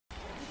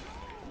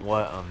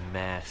What a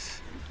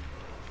mess.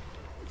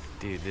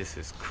 Dude, this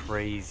is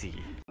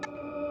crazy.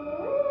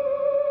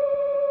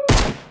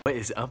 What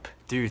is up,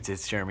 dudes?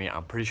 It's Jeremy.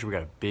 I'm pretty sure we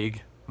got a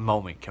big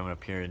moment coming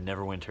up here in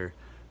Neverwinter,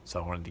 so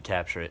I wanted to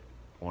capture it.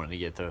 I wanted to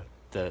get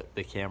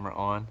the camera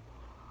on.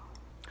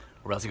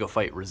 We're about to go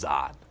fight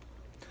Razad.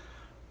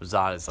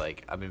 Razad is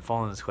like, I've been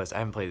following this quest. I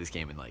haven't played this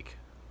game in like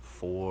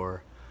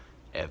 4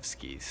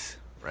 Evskis,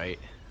 right?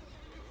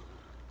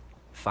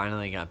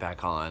 Finally got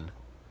back on.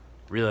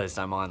 Realized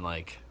I'm on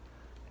like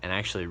an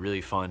actually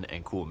really fun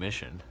and cool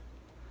mission,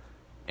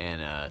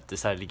 and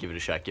decided to give it a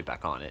shot, get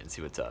back on it, and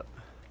see what's up.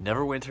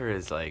 Neverwinter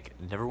is like,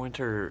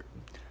 Neverwinter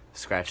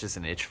scratches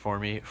an itch for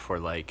me for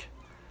like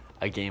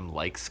a game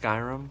like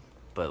Skyrim,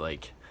 but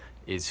like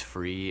is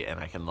free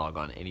and I can log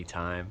on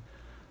anytime.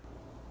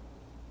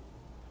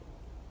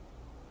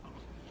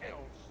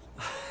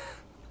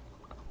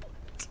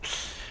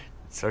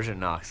 Sergeant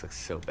Knox looks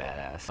so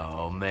badass.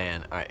 Oh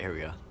man, alright, here we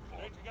go.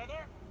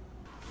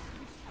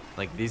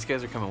 Like, these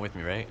guys are coming with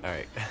me, right?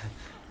 Alright,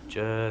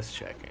 just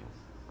checking.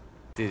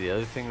 Dude, the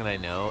other thing that I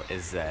know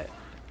is that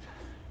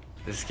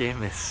this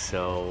game is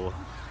so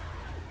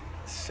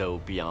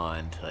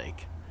beyond,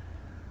 like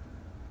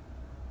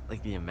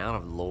the amount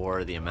of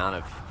lore, the amount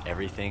of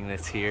everything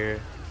that's here.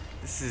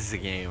 This is a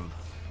game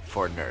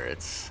for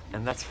nerds,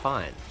 and that's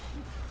fine.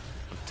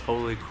 I'm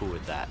totally cool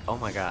with that. Oh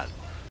my god.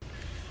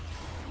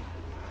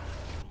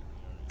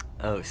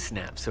 Oh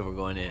snap, so we're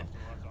going in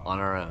on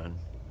our own.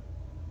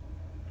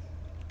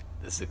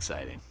 This is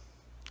exciting.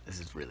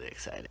 This is really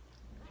exciting.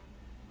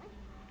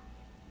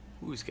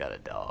 Who's got a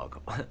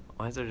dog?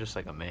 Why is there just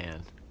like a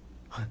man?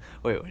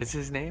 Wait, what is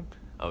his name?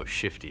 Oh,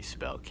 Shifty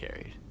spell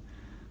carried.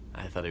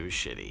 I thought it was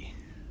shitty.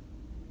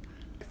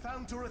 I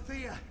found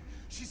Dorothea.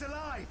 She's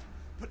alive,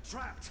 but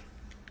trapped.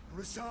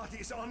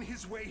 Razad is on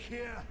his way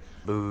here.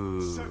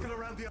 Boo. Circle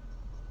around the...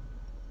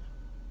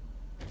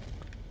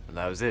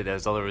 That was it. That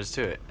was all there was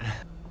to it.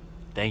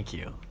 Thank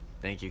you.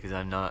 Thank you, because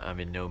I'm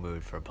in no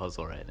mood for a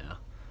puzzle right now.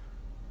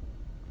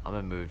 I'm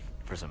in mood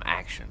for some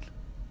action.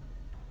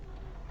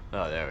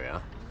 Oh, there we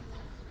go.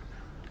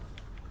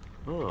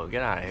 Ooh,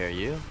 get out of here,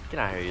 you. Get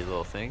out of here, you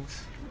little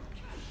things.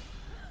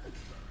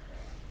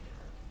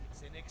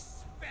 It's an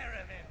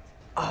experiment.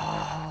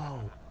 Oh.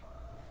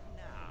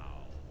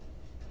 Now,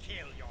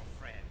 kill your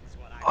friends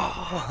while I...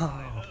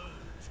 Oh.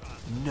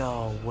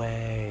 No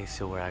way.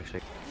 So we're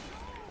actually...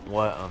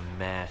 What a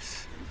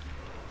mess.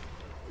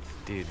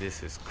 Dude,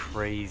 this is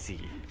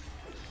crazy.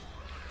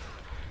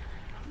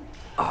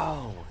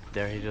 Oh,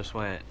 there he just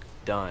went.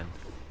 Done.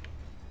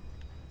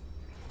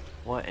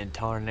 What in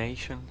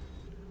tarnation?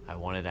 I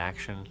wanted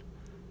action.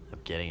 I'm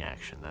getting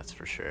action, that's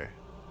for sure.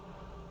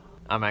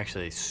 I'm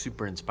actually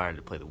super inspired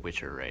to play The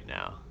Witcher right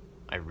now.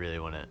 I really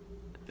want to.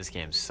 This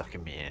game's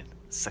sucking me in.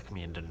 Sucking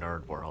me into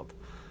nerd world.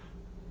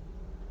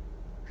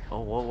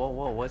 Oh, whoa, whoa,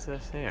 whoa, what's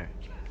this here?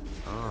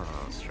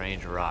 Oh,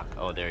 strange rock.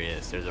 Oh, there he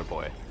is. There's our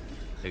boy.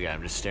 Look at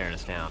him just staring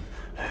us down.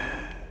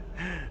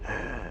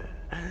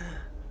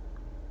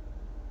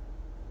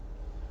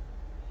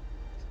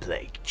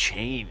 Plague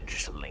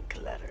change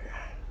link letter.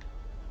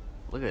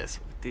 Look at this.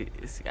 Dude,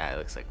 this guy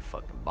looks like a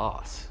fucking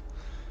boss.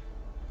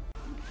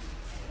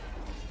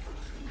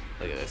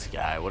 Look at this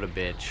guy. What a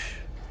bitch.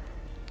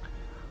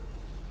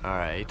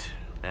 Alright.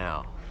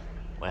 Now,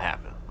 what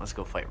happened? Let's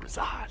go fight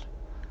Razad.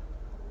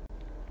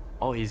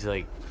 Oh, he's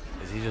like...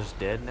 Is he just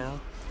dead now?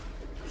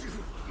 You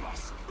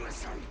must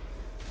listen.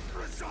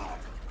 Razad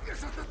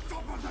is at the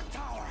top of the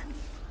tower.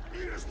 He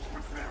is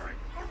preparing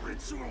a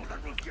ritual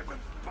that will give him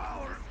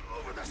power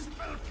over the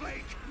spell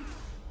plague.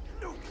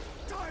 No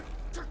time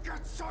to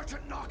get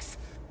Sergeant Knox.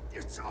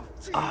 It's up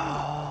to you.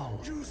 Oh.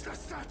 Use the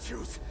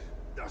statues.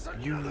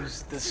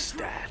 Use the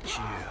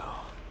statue.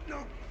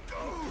 No,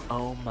 go.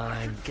 Oh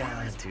my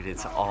god, dude,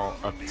 it's all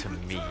up to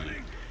me.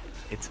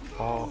 It's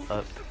all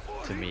up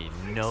to me.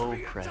 No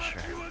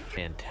pressure.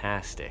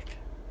 Fantastic.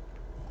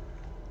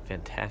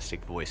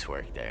 Fantastic voice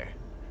work there.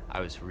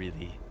 I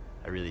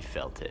really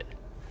felt it.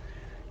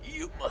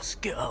 You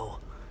must go.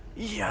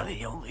 You're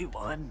the only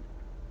one.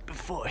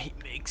 Before he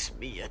makes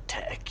me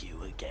attack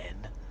you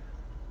again.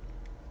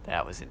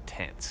 That was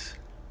intense.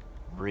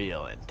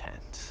 Real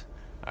intense.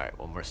 Alright,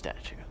 one more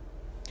statue.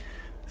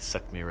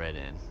 Sucked me right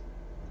in.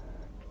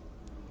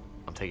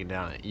 I'm taking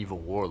down an evil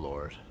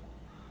warlord.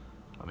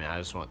 I mean, I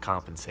just want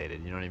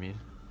compensated, you know what I mean?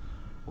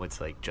 What's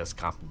like just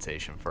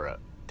compensation for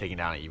taking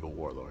down an evil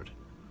warlord?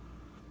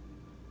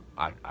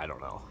 I don't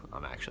know.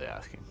 I'm actually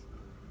asking.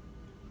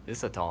 This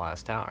is a tall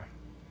ass tower.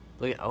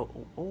 Look at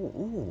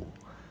ooh.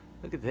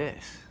 Look at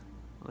this.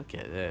 Look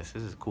at this.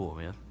 This is cool,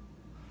 man.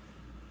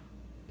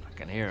 I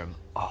can hear him.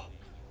 Oh.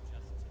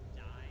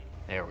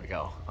 There we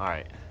go.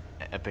 Alright.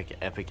 Epic,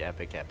 epic,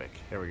 epic, epic.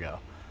 Here we go.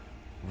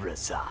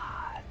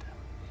 Razad.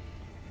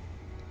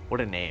 What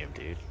a name,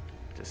 dude.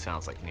 Just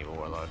sounds like an evil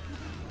warlord.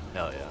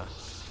 Hell yeah.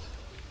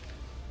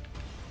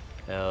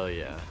 Hell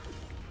yeah.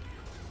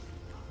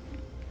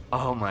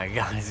 Oh my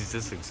god, he's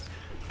just like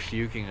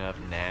puking up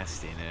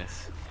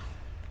nastiness.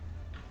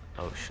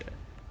 Oh shit.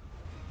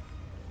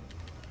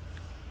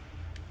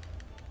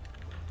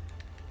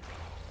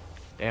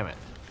 Damn it.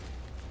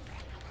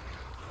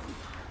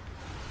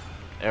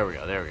 There we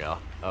go, there we go.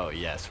 Oh,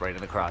 yes, right in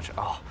the crotch.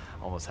 Oh,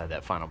 almost had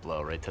that final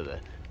blow right to the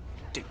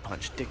dick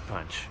punch, dick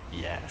punch.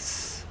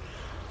 Yes.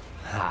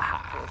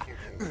 Haha.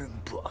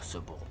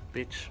 Impossible,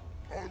 bitch.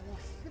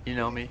 You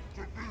know me.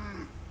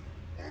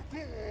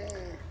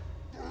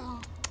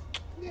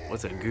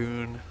 What's a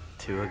goon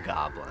to a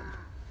goblin?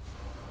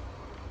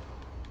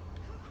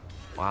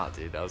 Wow,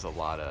 dude, that was a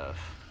lot of...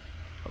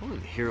 Oh,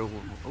 hero...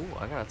 Oh,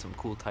 I got some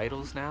cool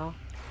titles now.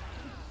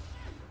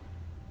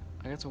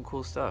 I got some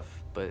cool stuff,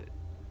 but...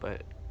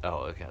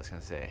 Oh, okay, I was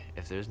gonna say,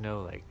 if there's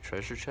no, like,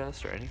 treasure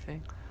chest or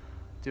anything...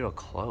 Dude, a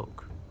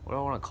cloak. What do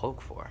I want a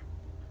cloak for?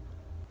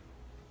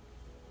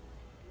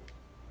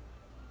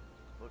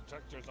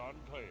 Protector's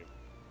enclave.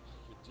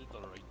 You did the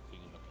right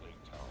thing in the plague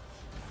tower.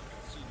 I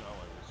can see now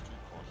I was too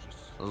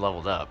cautious.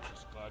 Leveled up.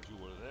 Just glad you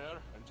were there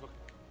and took...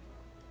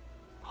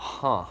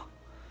 Huh.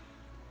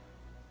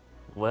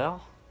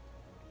 Well...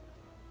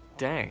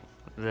 Dang.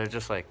 They're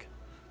just like,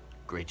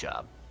 great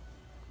job.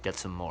 Get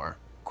some more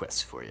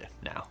quests for you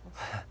now.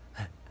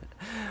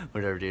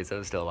 Whatever, dudes. That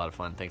was still a lot of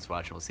fun. Thanks for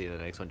watching. We'll see you in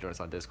the next one. Join us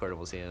on Discord, and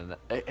we'll see you in the...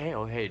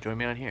 Hey, join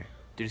me on here.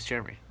 Dudes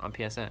Jeremy on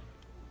PSN.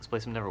 Let's play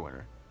some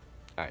Neverwinter.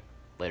 Alright,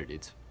 later,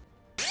 dudes.